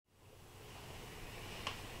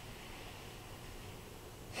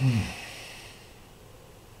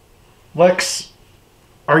Lex,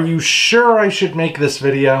 are you sure I should make this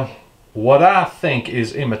video? What I think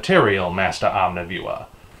is immaterial, Master Omniviewer.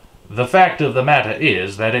 The fact of the matter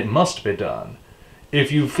is that it must be done.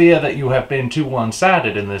 If you fear that you have been too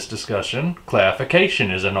one-sided in this discussion, clarification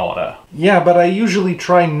is in order. Yeah, but I usually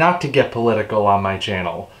try not to get political on my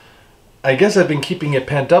channel. I guess I've been keeping it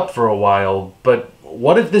pent up for a while, but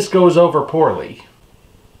what if this goes over poorly?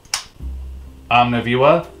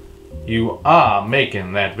 Omniviewer, you are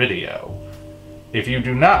making that video. If you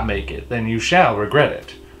do not make it, then you shall regret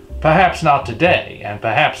it. Perhaps not today, and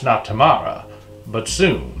perhaps not tomorrow, but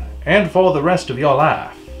soon, and for the rest of your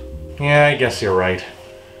life. Yeah, I guess you're right.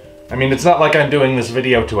 I mean, it's not like I'm doing this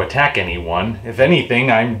video to attack anyone. If anything,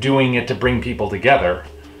 I'm doing it to bring people together.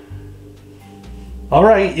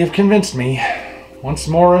 Alright, you've convinced me. Once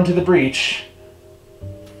more into the breach.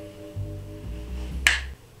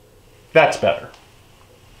 That's better.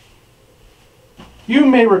 You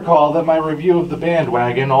may recall that my review of The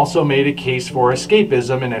Bandwagon also made a case for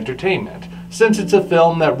escapism and entertainment, since it's a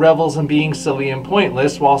film that revels in being silly and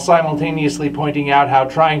pointless while simultaneously pointing out how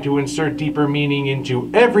trying to insert deeper meaning into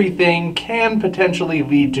everything can potentially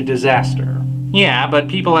lead to disaster. Yeah, but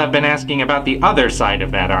people have been asking about the other side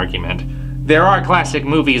of that argument. There are classic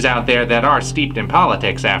movies out there that are steeped in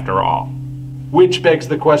politics, after all. Which begs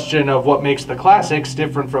the question of what makes the classics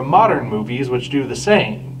different from modern movies which do the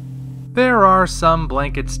same. There are some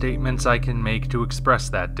blanket statements I can make to express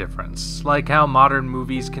that difference, like how modern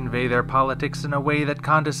movies convey their politics in a way that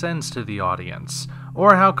condescends to the audience,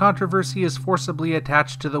 or how controversy is forcibly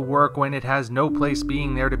attached to the work when it has no place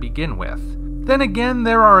being there to begin with. Then again,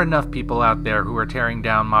 there are enough people out there who are tearing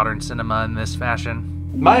down modern cinema in this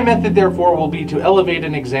fashion. My method, therefore, will be to elevate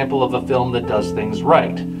an example of a film that does things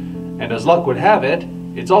right. And as luck would have it,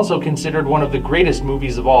 it's also considered one of the greatest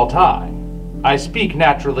movies of all time. I speak,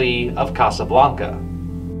 naturally, of Casablanca.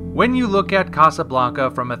 When you look at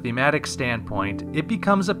Casablanca from a thematic standpoint, it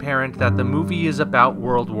becomes apparent that the movie is about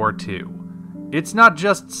World War II. It's not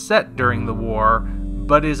just set during the war,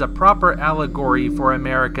 but is a proper allegory for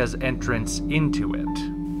America's entrance into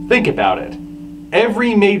it. Think about it.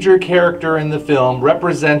 Every major character in the film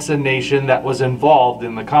represents a nation that was involved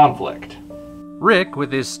in the conflict. Rick,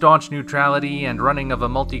 with his staunch neutrality and running of a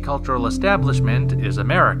multicultural establishment, is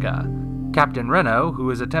America. Captain Renault, who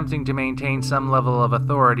is attempting to maintain some level of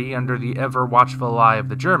authority under the ever-watchful eye of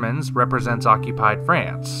the Germans, represents occupied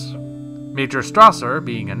France. Major Strasser,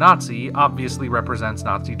 being a Nazi, obviously represents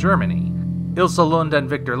Nazi Germany. Ilse Lund and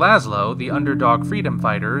Victor Laszlo, the underdog freedom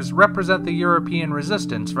fighters, represent the European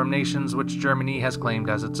resistance from nations which Germany has claimed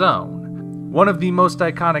as its own. One of the most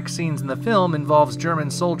iconic scenes in the film involves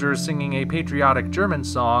German soldiers singing a patriotic German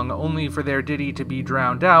song, only for their ditty to be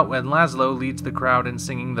drowned out when Laszlo leads the crowd in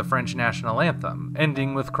singing the French national anthem,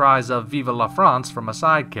 ending with cries of "Vive la France" from a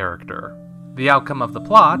side character. The outcome of the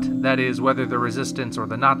plot, that is, whether the resistance or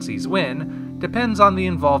the Nazis win, depends on the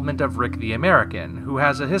involvement of Rick the American, who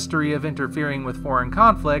has a history of interfering with foreign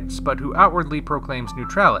conflicts, but who outwardly proclaims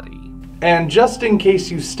neutrality. And just in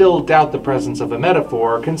case you still doubt the presence of a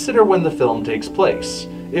metaphor, consider when the film takes place.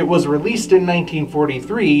 It was released in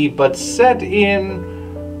 1943, but set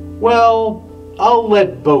in... well, I'll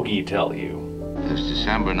let Bogey tell you. It's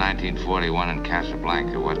December 1941 in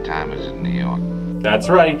Casablanca. What time is it in New York? That's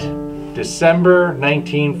right, December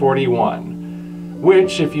 1941.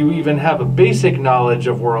 Which, if you even have a basic knowledge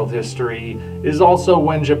of world history, is also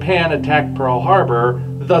when Japan attacked Pearl Harbor,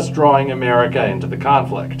 thus drawing America into the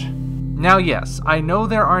conflict. Now yes, I know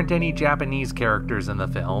there aren't any Japanese characters in the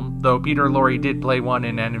film, though Peter Lorre did play one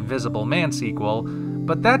in an Invisible Man sequel,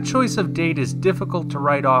 but that choice of date is difficult to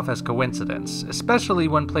write off as coincidence, especially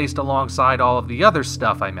when placed alongside all of the other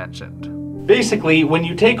stuff I mentioned. Basically, when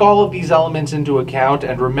you take all of these elements into account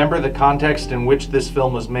and remember the context in which this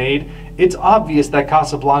film was made, it's obvious that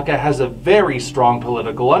Casablanca has a very strong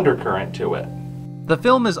political undercurrent to it. The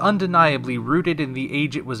film is undeniably rooted in the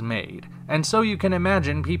age it was made, and so you can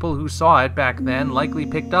imagine people who saw it back then likely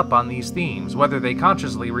picked up on these themes, whether they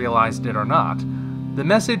consciously realized it or not. The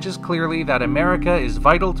message is clearly that America is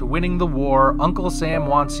vital to winning the war, Uncle Sam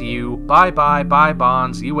wants you, bye bye, bye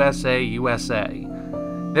bonds, USA, USA.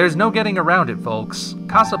 There's no getting around it, folks.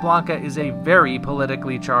 Casablanca is a very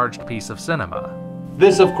politically charged piece of cinema.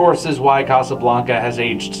 This, of course, is why Casablanca has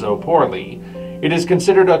aged so poorly. It is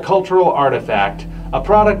considered a cultural artifact, a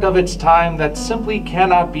product of its time that simply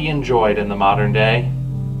cannot be enjoyed in the modern day.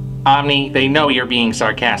 Omni, they know you're being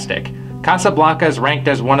sarcastic. Casablanca is ranked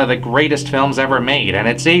as one of the greatest films ever made, and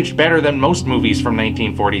it's aged better than most movies from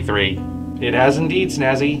 1943. It has indeed,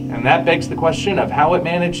 Snazzy, and that begs the question of how it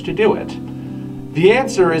managed to do it. The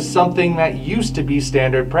answer is something that used to be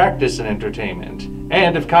standard practice in entertainment,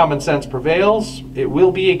 and if common sense prevails, it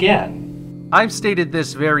will be again. I've stated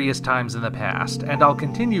this various times in the past, and I'll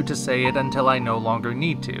continue to say it until I no longer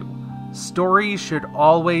need to. Story should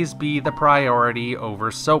always be the priority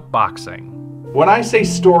over soapboxing. When I say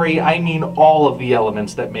story, I mean all of the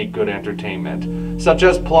elements that make good entertainment, such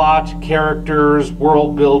as plot, characters,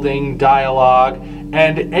 world building, dialogue,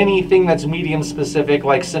 and anything that's medium specific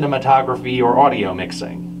like cinematography or audio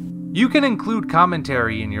mixing. You can include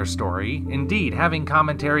commentary in your story. Indeed, having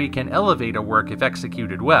commentary can elevate a work if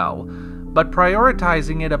executed well, but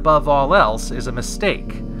prioritizing it above all else is a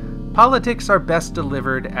mistake. Politics are best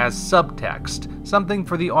delivered as subtext, something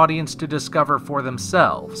for the audience to discover for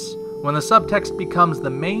themselves. When the subtext becomes the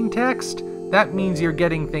main text, that means you're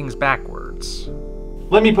getting things backwards.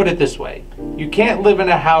 Let me put it this way. You can't live in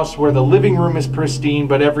a house where the living room is pristine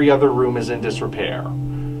but every other room is in disrepair.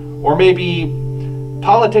 Or maybe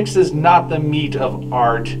politics is not the meat of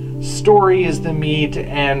art, story is the meat,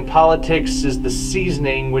 and politics is the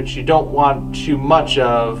seasoning which you don't want too much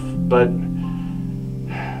of, but...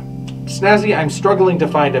 Snazzy, I'm struggling to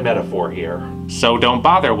find a metaphor here. So don't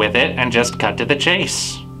bother with it and just cut to the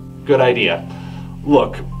chase. Good idea.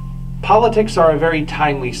 Look, politics are a very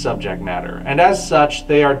timely subject matter, and as such,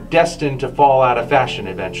 they are destined to fall out of fashion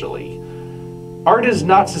eventually. Art is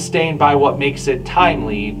not sustained by what makes it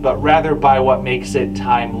timely, but rather by what makes it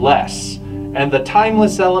timeless, and the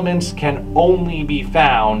timeless elements can only be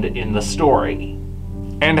found in the story.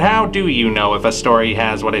 And how do you know if a story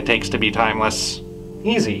has what it takes to be timeless?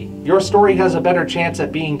 Easy. Your story has a better chance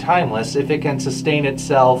at being timeless if it can sustain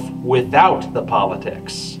itself without the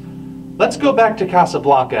politics. Let's go back to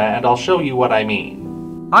Casablanca and I'll show you what I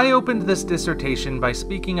mean. I opened this dissertation by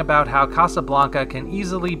speaking about how Casablanca can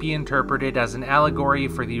easily be interpreted as an allegory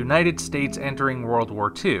for the United States entering World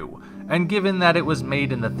War II, and given that it was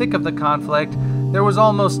made in the thick of the conflict, there was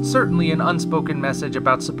almost certainly an unspoken message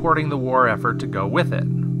about supporting the war effort to go with it.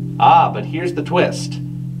 Ah, but here's the twist.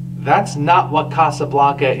 That's not what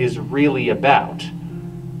Casablanca is really about.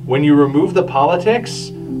 When you remove the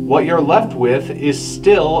politics, what you're left with is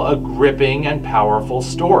still a gripping and powerful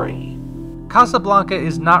story. Casablanca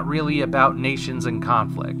is not really about nations in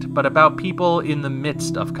conflict, but about people in the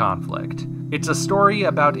midst of conflict. It's a story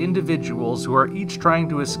about individuals who are each trying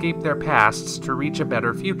to escape their pasts to reach a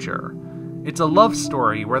better future. It's a love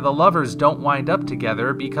story where the lovers don't wind up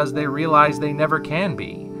together because they realize they never can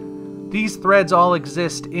be. These threads all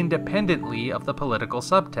exist independently of the political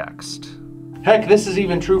subtext. Heck, this is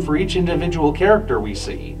even true for each individual character we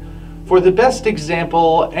see. For the best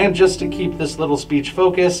example, and just to keep this little speech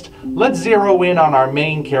focused, let's zero in on our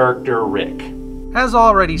main character, Rick. As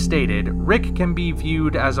already stated, Rick can be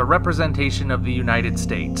viewed as a representation of the United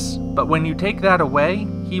States, but when you take that away,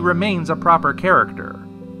 he remains a proper character.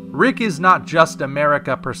 Rick is not just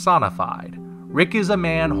America personified. Rick is a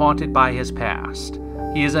man haunted by his past.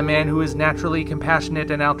 He is a man who is naturally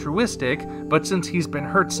compassionate and altruistic, but since he's been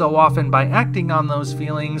hurt so often by acting on those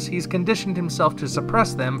feelings, he's conditioned himself to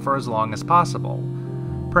suppress them for as long as possible.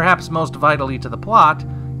 Perhaps most vitally to the plot,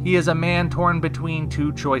 he is a man torn between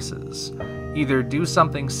two choices. Either do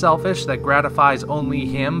something selfish that gratifies only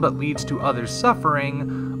him but leads to others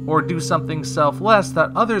suffering, or do something selfless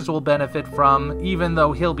that others will benefit from even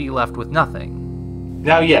though he'll be left with nothing.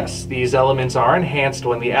 Now yes, these elements are enhanced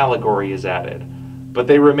when the allegory is added, but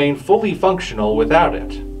they remain fully functional without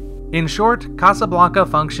it. In short, Casablanca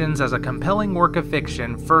functions as a compelling work of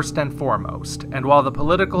fiction first and foremost, and while the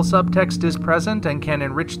political subtext is present and can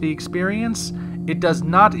enrich the experience, it does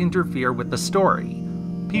not interfere with the story.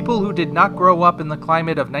 People who did not grow up in the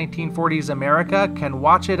climate of 1940s America can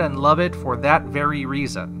watch it and love it for that very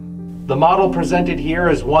reason. The model presented here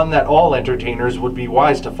is one that all entertainers would be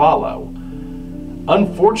wise to follow.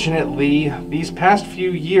 Unfortunately, these past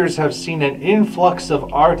few years have seen an influx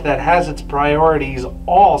of art that has its priorities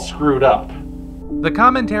all screwed up. The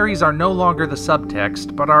commentaries are no longer the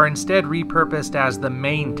subtext, but are instead repurposed as the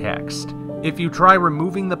main text. If you try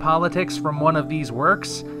removing the politics from one of these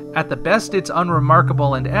works, at the best it's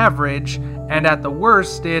unremarkable and average, and at the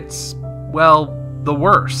worst it's, well, the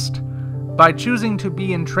worst. By choosing to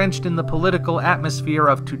be entrenched in the political atmosphere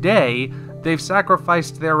of today, they've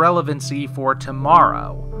sacrificed their relevancy for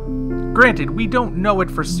tomorrow. Granted, we don't know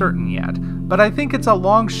it for certain yet, but I think it's a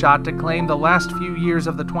long shot to claim the last few years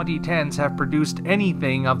of the 2010s have produced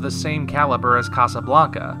anything of the same caliber as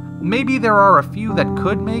Casablanca. Maybe there are a few that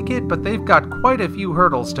could make it, but they've got quite a few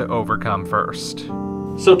hurdles to overcome first.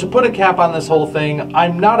 So to put a cap on this whole thing,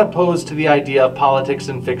 I'm not opposed to the idea of politics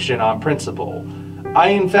in fiction on principle. I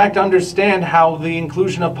in fact understand how the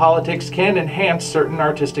inclusion of politics can enhance certain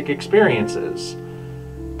artistic experiences.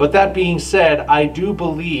 But that being said, I do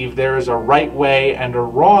believe there is a right way and a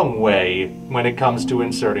wrong way when it comes to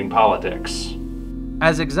inserting politics.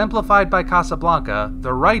 As exemplified by Casablanca,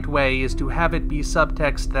 the right way is to have it be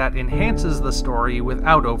subtext that enhances the story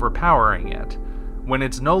without overpowering it. When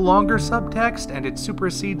it's no longer subtext and it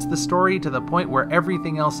supersedes the story to the point where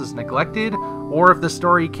everything else is neglected, or if the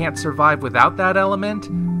story can't survive without that element,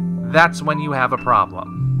 that's when you have a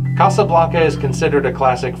problem. Casablanca is considered a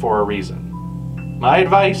classic for a reason. My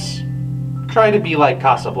advice? Try to be like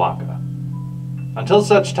Casablanca. Until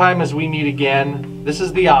such time as we meet again, this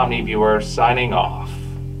is the Omni Viewer signing off.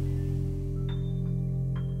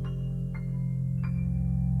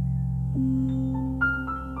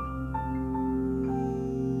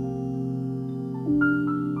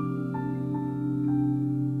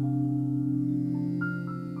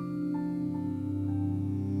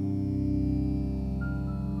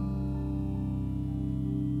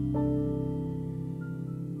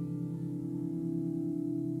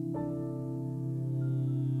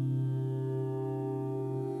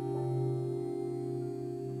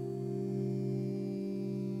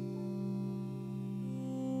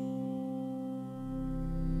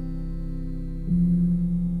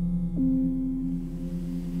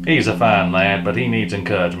 He's a fine lad, but he needs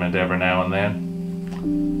encouragement every now and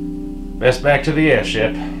then. Best back to the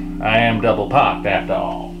airship. I am double parked after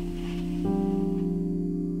all.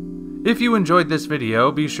 If you enjoyed this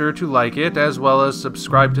video, be sure to like it as well as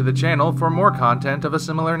subscribe to the channel for more content of a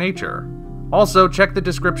similar nature. Also, check the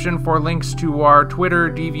description for links to our Twitter,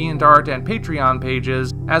 DeviantArt, and Patreon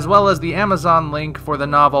pages, as well as the Amazon link for the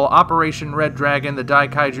novel Operation Red Dragon: The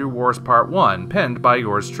Daikaiju Wars Part 1, penned by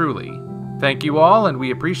yours truly. Thank you all, and we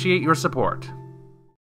appreciate your support.